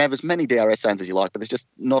mean, you can have as many DRS zones as you like, but there's just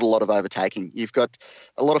not a lot of overtaking. You've got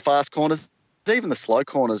a lot of fast corners. Even the slow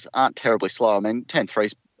corners aren't terribly slow. I mean, turn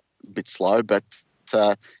 3's a bit slow, but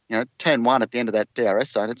turn 1 at the end of that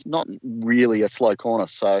DRS zone, it's not really a slow corner.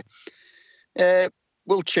 So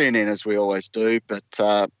we'll tune in as we always do, but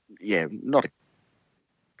not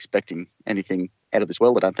expecting anything out of this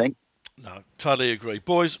world, I don't think. No, totally agree.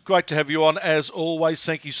 Boys, great to have you on as always.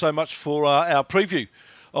 Thank you so much for our preview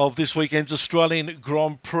of this weekend's Australian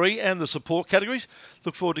Grand Prix and the support categories.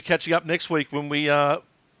 Look forward to catching up next week when we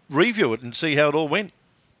review it and see how it all went.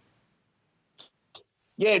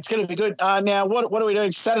 Yeah, it's going to be good. Now, what are we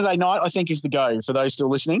doing? Saturday night, I think, is the go for those still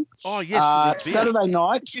listening. Oh, yes. Saturday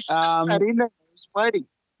night. Waiting.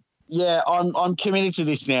 Yeah, I'm committed to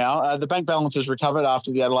this now. The bank balance has recovered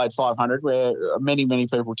after the Adelaide 500, where many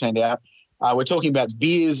people turned out. We're talking about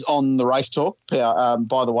beers on the Race Talk,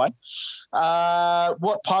 by the way.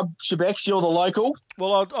 What pub, Shebex? You're the local.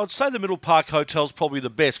 Well, I'd say the Middle Park Hotel's probably the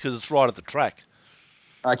best because it's right at the track.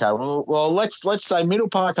 Okay, well, let's say Middle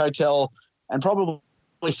Park Hotel and probably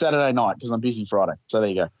Saturday night because I'm busy Friday. So there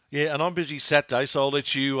you go. Yeah, and I'm busy Saturday, so I'll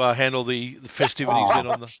let you handle the festivities in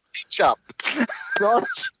on the. Stitch up.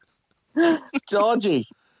 Dodgy.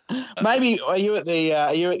 Maybe are you at the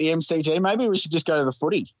MCG? Maybe we should just go to the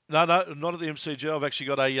footy. No, not at the MCG. I've actually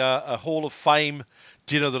got a Hall of Fame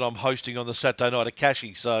dinner that I'm hosting on the Saturday night at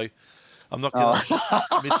Cashy, so I'm not going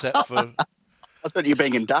to miss that for. I thought you were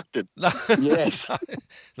being inducted. No, yes.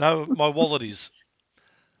 No, my wallet is.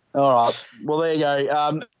 All right. Well, there you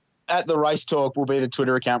go. At the Race Talk will be the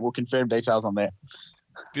Twitter account. We'll confirm details on there.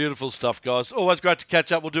 Beautiful stuff, guys. Always great to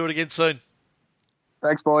catch up. We'll do it again soon.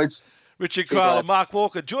 Thanks, boys. Richard Craill and Mark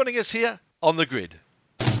Walker joining us here on The Grid.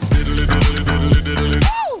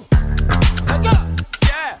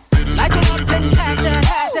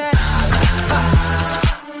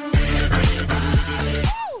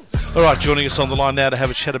 All right, joining us on the line now to have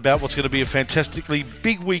a chat about what's going to be a fantastically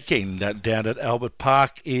big weekend down at Albert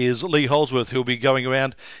Park is Lee Holdsworth, who'll be going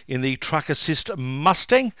around in the Truck Assist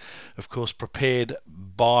Mustang, of course prepared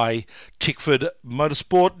by Tickford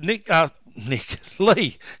Motorsport. Nick,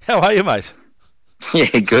 Lee, how are you, mate?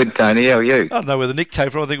 Yeah, good, Tony. How are you? I don't know where the Nick came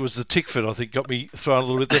from. I think it was the Tickford. I think got me thrown a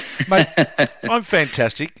little bit there. Mate, I'm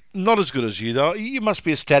fantastic. Not as good as you, though. You must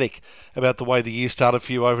be ecstatic about the way the year started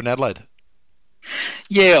for you over in Adelaide.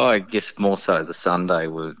 Yeah, I guess more so the Sunday.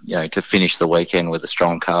 To finish the weekend with a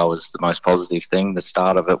strong car was the most positive thing. The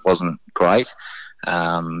start of it wasn't great,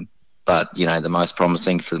 but the most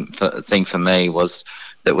promising thing for me was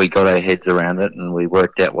that we got our heads around it and we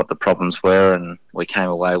worked out what the problems were, and we came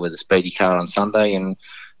away with a speedy car on Sunday and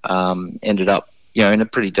ended up in a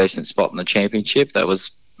pretty decent spot in the championship. That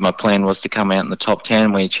was my plan, was to come out in the top 10,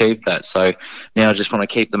 and we achieved that. So now I just want to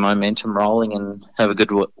keep the momentum rolling and have a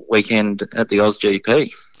good weekend at the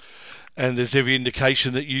AusGP. And there's every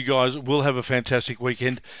indication that you guys will have a fantastic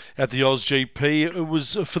weekend at the AusGP. It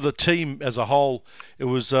was, for the team as a whole, it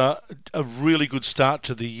was a really good start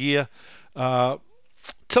to the year.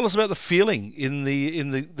 Tell us about the feeling in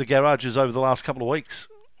the garages over the last couple of weeks.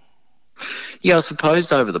 Yeah, I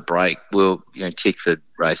suppose over the break, Tickford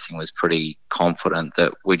Racing was pretty confident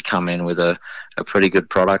that we'd come in with a pretty good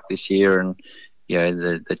product this year, and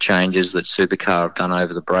the changes that Supercar have done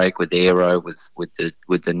over the break with aero, with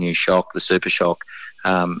the new shock, the Super Shock,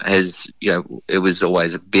 it was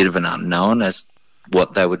always a bit of an unknown as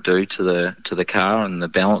what they would do to the car and the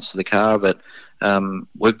balance of the car, but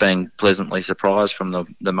we've been pleasantly surprised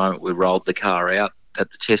from the moment we rolled the car out at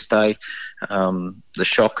the test day. The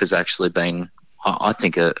shock has actually been, I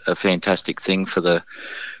think, a fantastic thing for the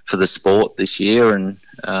sport this year, and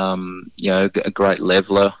a great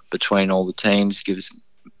leveler between all the teams, gives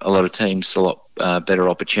a lot of teams a lot better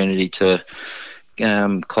opportunity to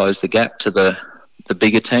close the gap to the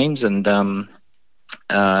bigger teams, and the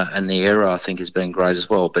aero I think has been great as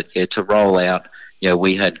well. But yeah, to roll out,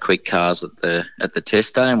 we had quick cars at the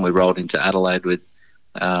test day, and we rolled into Adelaide with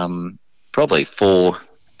probably 4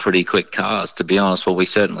 pretty quick cars, to be honest. Well, we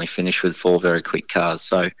certainly finished with 4 very quick cars.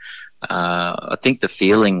 So I think the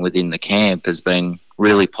feeling within the camp has been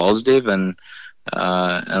really positive, and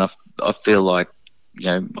I feel like,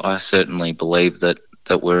 I certainly believe that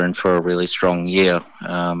we're in for a really strong year,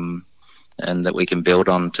 and that we can build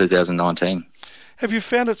on 2019. Have you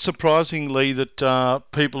found it surprising, Lee, that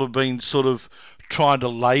people have been sort of trying to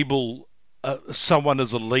label someone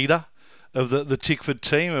as a leader of the Tickford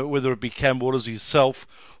team, whether it be Cam Waters, yourself,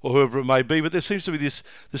 or whoever it may be? But there seems to be this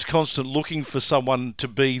constant looking for someone to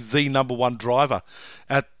be the number one driver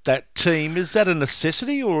at that team. Is that a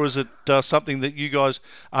necessity, or is it something that you guys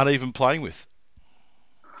aren't even playing with?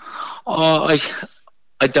 I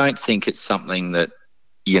don't think it's something that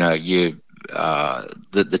the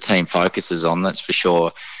team focuses on. That's for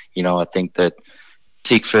sure. I think that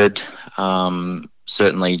Tickford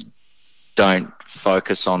certainly don't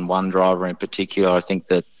focus on one driver in particular. I think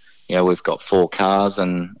that we've got 4 cars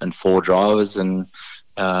and 4 drivers, and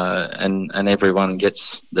everyone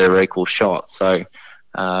gets their equal shot. So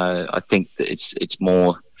I think that it's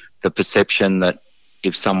more the perception that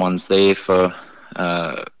if someone's there for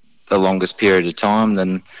the longest period of time,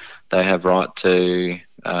 then they have right to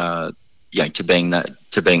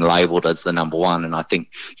being labelled as the number one. And I think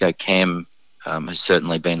Cam has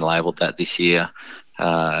certainly been labelled that this year.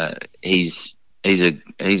 He's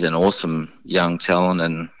an awesome young talent,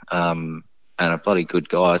 and a bloody good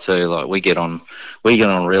guy too. Like, we get on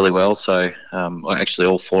really well. So actually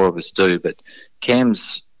all 4 of us do. But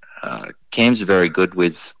Cam's very good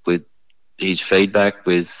with his feedback,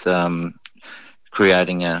 with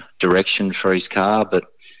creating a direction for his car. But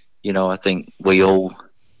I think we all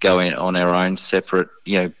go in on our own separate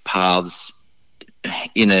paths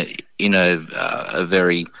in a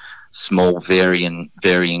very small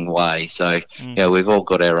varying way. So we've all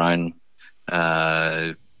got our own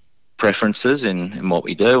preferences in what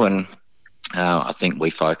we do, and I think we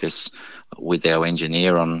focus with our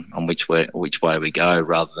engineer on which way we go,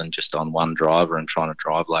 rather than just on one driver and trying to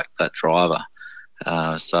drive like that driver.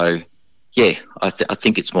 So yeah, I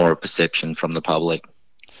think it's more a perception from the public.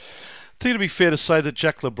 I think it'd be fair to say that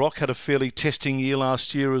Jack Le Brocq had a fairly testing year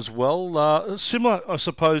last year as well. Similar, I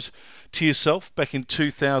suppose, to yourself back in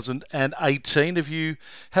 2018. Have you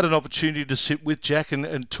had an opportunity to sit with Jack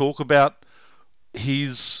and talk about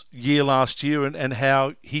his year last year and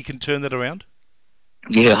how he can turn that around?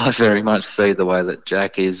 Yeah, I very much see the way that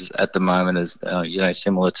Jack is at the moment as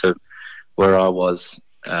similar to where I was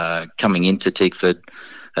coming into Tickford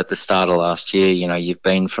at the start of last year. You know, you've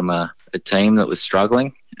been from a team that was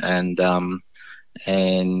struggling, and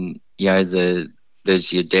there's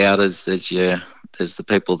your doubters, there's the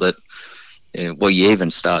people that you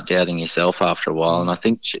even start doubting yourself after a while. And I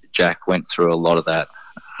think Jack went through a lot of that.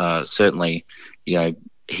 Certainly, that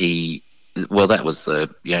was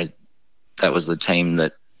the team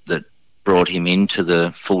that brought him into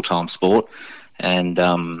the full-time sport, and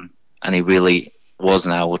he really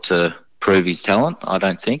wasn't able to prove his talent, I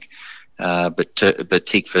don't think. But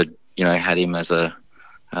Tickford, had him as a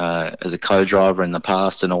co-driver in the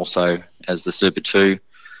past, and also as the Super 2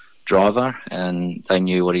 driver, and they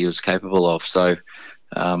knew what he was capable of. So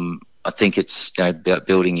I think it's about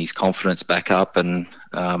building his confidence back up, and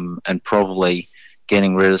probably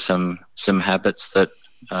getting rid of some habits that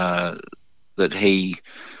he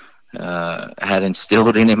had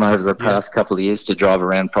instilled in him over the past couple of years to drive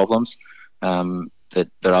around problems. That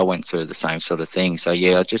I went through the same sort of thing. So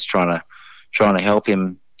just trying to help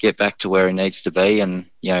him get back to where he needs to be. And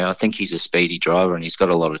I think he's a speedy driver, and he's got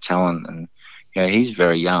a lot of talent, and he's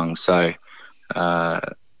very young. So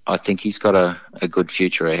I think he's got a good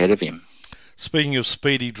future ahead of him. Speaking of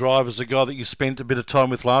speedy drivers, a guy that you spent a bit of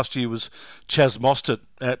time with last year was Chaz Mostert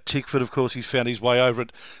at Tickford. Of course, he's found his way over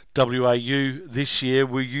at WAU this year.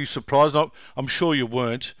 Were you surprised? I'm sure you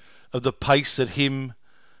weren't, of the pace that him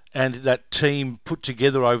and that team put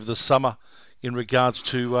together over the summer in regards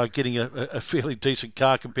to getting a fairly decent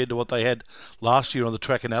car compared to what they had last year on the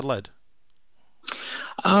track in Adelaide?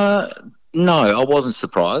 No, I wasn't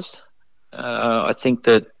surprised. I think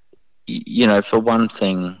that, for one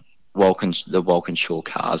thing, the Walkinshaw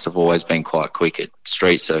cars have always been quite quick at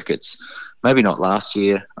street circuits. Maybe not last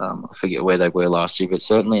year. I forget where they were last year, but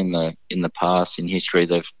certainly in the past, in history,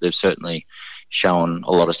 they've certainly shown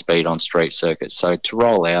a lot of speed on street circuits. So to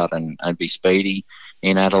roll out and be speedy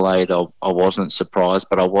in Adelaide, I wasn't surprised,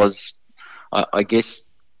 but I guess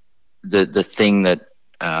the thing that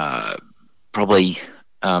probably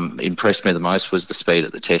impressed me the most was the speed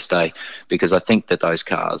at the test day, because I think that those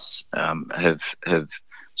cars have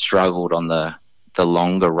struggled on the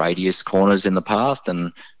longer radius corners in the past,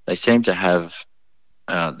 and they seem to have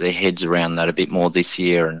their heads around that a bit more this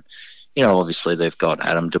year. And obviously they've got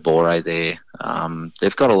Adam DeBore there.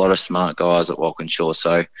 They've got a lot of smart guys at Walkinshaw.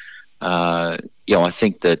 So, I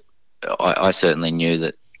think that I certainly knew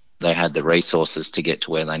that they had the resources to get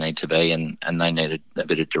to where they need to be, and they needed a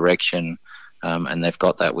bit of direction. And they've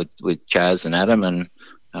got that with Chaz and Adam, and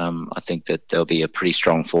I think that they'll be a pretty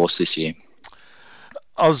strong force this year.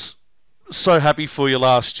 I was so happy for you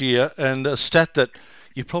last year, and a stat that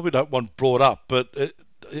you probably don't want brought up, but it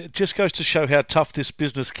just goes to show how tough this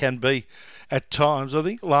business can be at times. I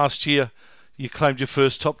think last year you claimed your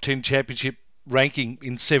first top 10 championship ranking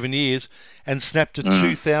in 7 years and snapped a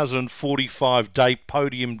 2,045-day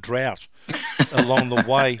podium drought along the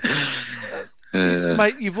way.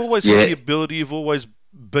 Mate, you've always had the ability, you've always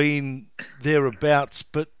been thereabouts,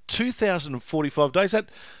 but 2,045 days, that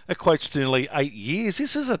equates to nearly 8 years.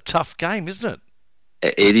 This is a tough game, isn't it?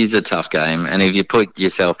 It is a tough game, and if you put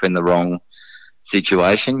yourself in the wrong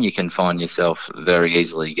situation, you can find yourself very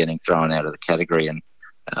easily getting thrown out of the category, and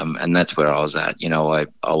that's where I was at.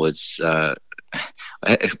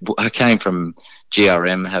 I came from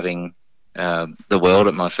GRM having the world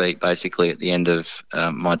at my feet basically at the end of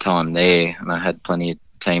my time there, and I had plenty of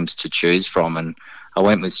teams to choose from, and I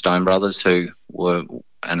went with Stone Brothers, who were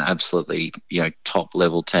an absolutely top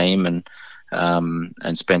level team, and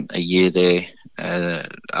spent a year there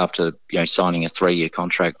after signing a 3-year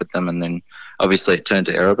contract with them, and then obviously it turned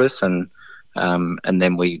to Erebus, and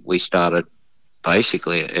then we started.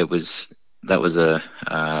 Basically, that was a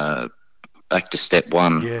back to step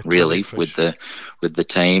one, really, with the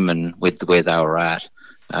team and with where they were at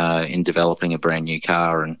in developing a brand new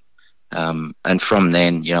car, and from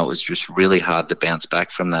then, it was just really hard to bounce back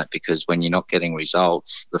from that, because when you're not getting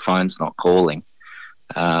results, the phone's not calling.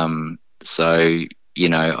 So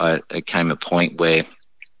it came a point where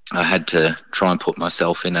I had to try and put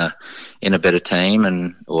myself in a better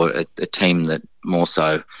team, or a team that more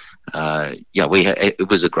so. It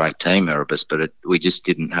was a great team, Erebus, but we just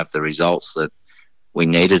didn't have the results that we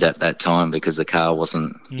needed at that time, because the car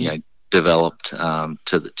wasn't developed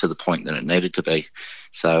to the point that it needed to be.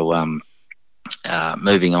 So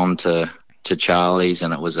moving on to Charlie's,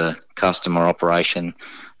 and it was a customer operation,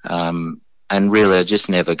 and really I just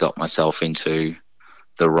never got myself into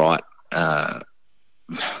the right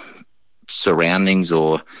surroundings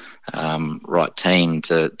or right team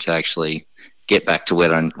to actually get back to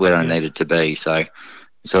where I needed to be. So it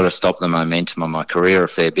sort of stopped the momentum of my career a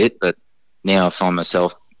fair bit, but now I find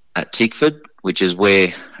myself at Tickford, which is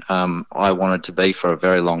where I wanted to be for a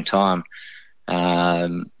very long time,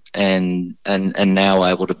 and now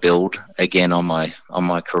able to build again on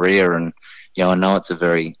my career. And I know it's a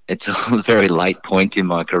very late point in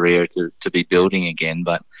my career to be building again,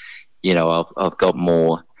 but I've got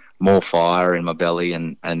more fire in my belly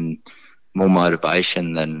and more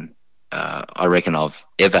motivation than I reckon I've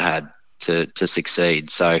ever had to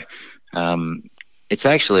succeed. So it's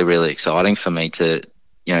actually really exciting for me to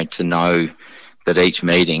know that each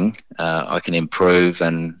meeting I can improve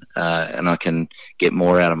and I can get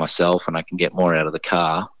more out of myself and I can get more out of the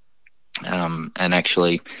car, and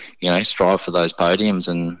actually strive for those podiums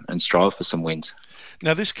and strive for some wins.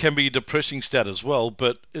 Now, this can be a depressing stat as well,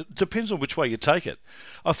 but it depends on which way you take it.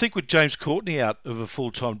 I think with James Courtney out of a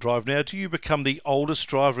full-time drive now, do you become the oldest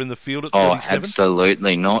driver in the field at 37? Oh,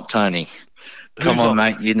 absolutely not, Tony. Come on,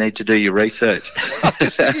 mate. You need to do your research.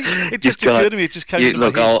 It just occurred to me. It just came to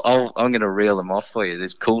look, my head. I'm going to reel them off for you.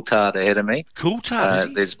 There's Coulthard ahead of me.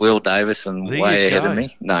 Coulthard? There's Will Davison way ahead of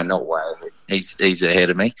me. No, not way ahead. He's ahead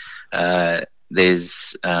of me.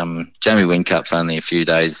 There's Jamie Whincup's only a few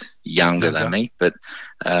days younger than me, but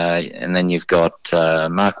and then you've got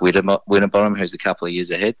Mark Winterbottom, who's a couple of years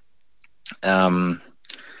ahead.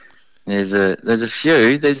 There's a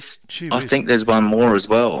few. I think there's one more as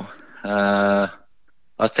well. I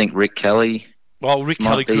think Rick Kelly. Well, Rick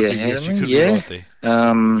Kelly could be, yes, you could be right there.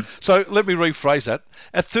 So let me rephrase that.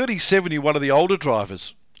 At 37, you're one of the older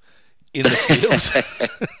drivers in the field.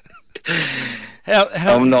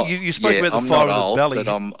 I'm not, you spoke about the I'm fire in old, the belly.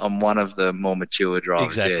 But I'm one of the more mature drivers.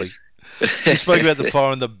 Exactly. Yes. You spoke about the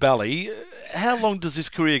fire in the belly. How long does this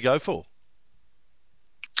career go for?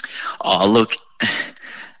 Oh, look,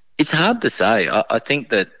 it's hard to say. I think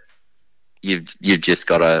that you've just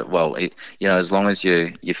got to, as long as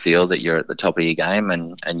you feel that you're at the top of your game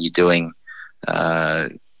and you're doing,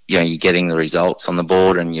 you're getting the results on the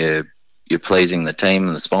board and you're pleasing the team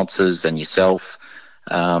and the sponsors and yourself,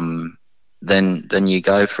 then you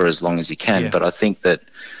go for as long as you can. But I think that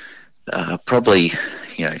probably,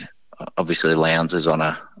 obviously Lowndes is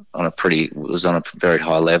was on a very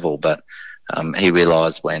high level, but he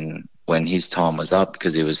realised when his time was up,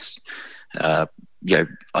 because he was, I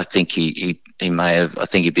think he'd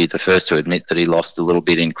be the first to admit that he lost a little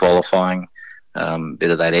bit in qualifying,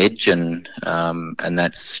 bit of that edge, and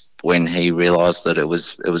that's when he realised that it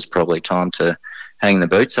was probably time to hang the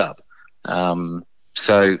boots up.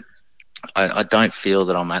 So I don't feel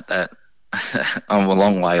that I'm at that. I'm a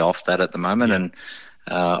long way off that at the moment, and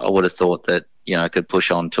I would have thought that I could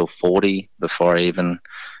push on till 40 before I even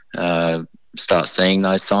start seeing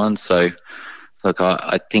those signs. So, look,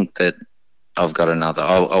 I think that I've got another.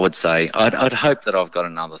 I would say I'd hope that I've got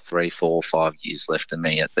another 3, 4, 5 years left in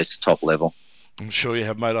me at this top level. I'm sure you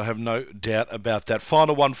have, mate. I have no doubt about that.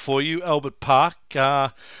 Final one for you, Albert Park.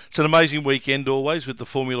 It's an amazing weekend always with the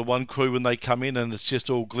Formula One crew when they come in, and it's just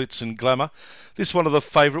all glitz and glamour. This is one of the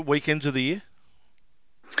favourite weekends of the year?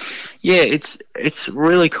 Yeah, it's a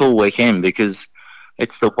really cool weekend because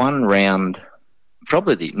it's the one round,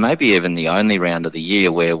 probably maybe even the only round of the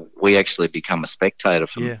year where we actually become a spectator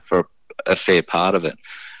for a fair part of it.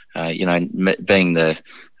 Being the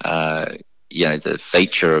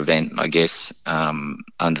feature event, I guess,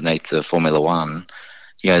 underneath the Formula One.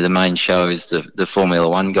 The main show is the Formula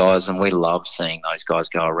One guys, and we love seeing those guys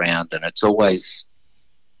go around. And it's always,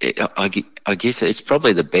 I guess, it's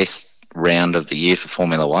probably the best round of the year for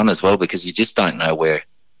Formula One as well, because you just don't know where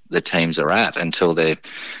the teams are at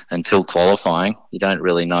until qualifying. You don't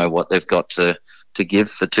really know what they've got to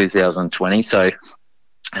give for 2020. So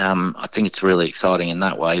I think it's really exciting in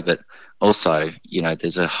that way, but also,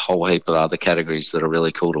 there's a whole heap of other categories that are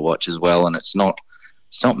really cool to watch as well, and it's not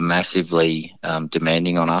massively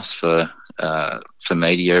demanding on us for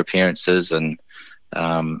media appearances and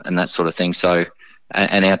that sort of thing. So,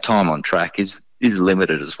 and our time on track is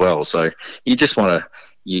limited as well. So you just want to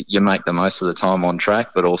you make the most of the time on track,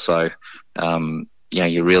 but also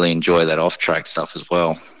you really enjoy that off track stuff as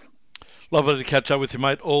well. Lovely to catch up with you,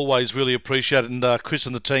 mate. Always really appreciate it. And Chris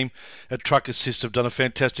and the team at Truck Assist have done a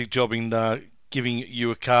fantastic job in giving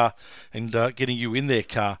you a car and getting you in their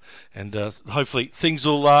car. And hopefully things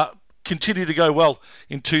will continue to go well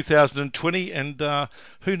in 2020. And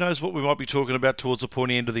who knows what we might be talking about towards the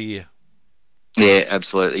pointy end of the year. Yeah,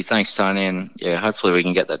 absolutely. Thanks, Tony. And hopefully we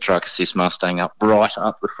can get that Truck Assist Mustang up right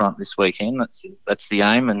up the front this weekend. That's the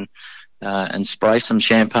aim, and spray some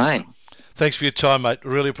champagne. Thanks for your time, mate.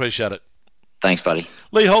 Really appreciate it. Thanks, buddy.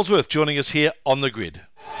 Lee Holdsworth joining us here on The Grid.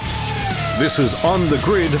 This is On the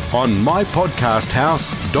Grid on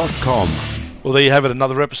mypodcasthouse.com. Well, there you have it,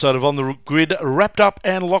 another episode of On the Grid wrapped up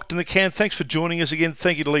and locked in the can. Thanks for joining us again.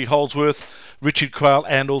 Thank you to Lee Holdsworth, Richard Craill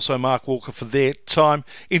and also Mark Walker for their time.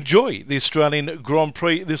 Enjoy the Australian Grand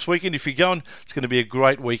Prix this weekend. If you're going, it's going to be a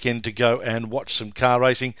great weekend to go and watch some car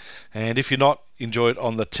racing. And if you're not, enjoy it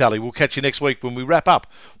on the tally. We'll catch you next week when we wrap up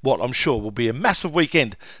what I'm sure will be a massive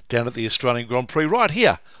weekend down at the Australian Grand Prix right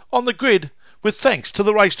here on the Grid with thanks to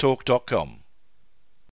theracetalk.com.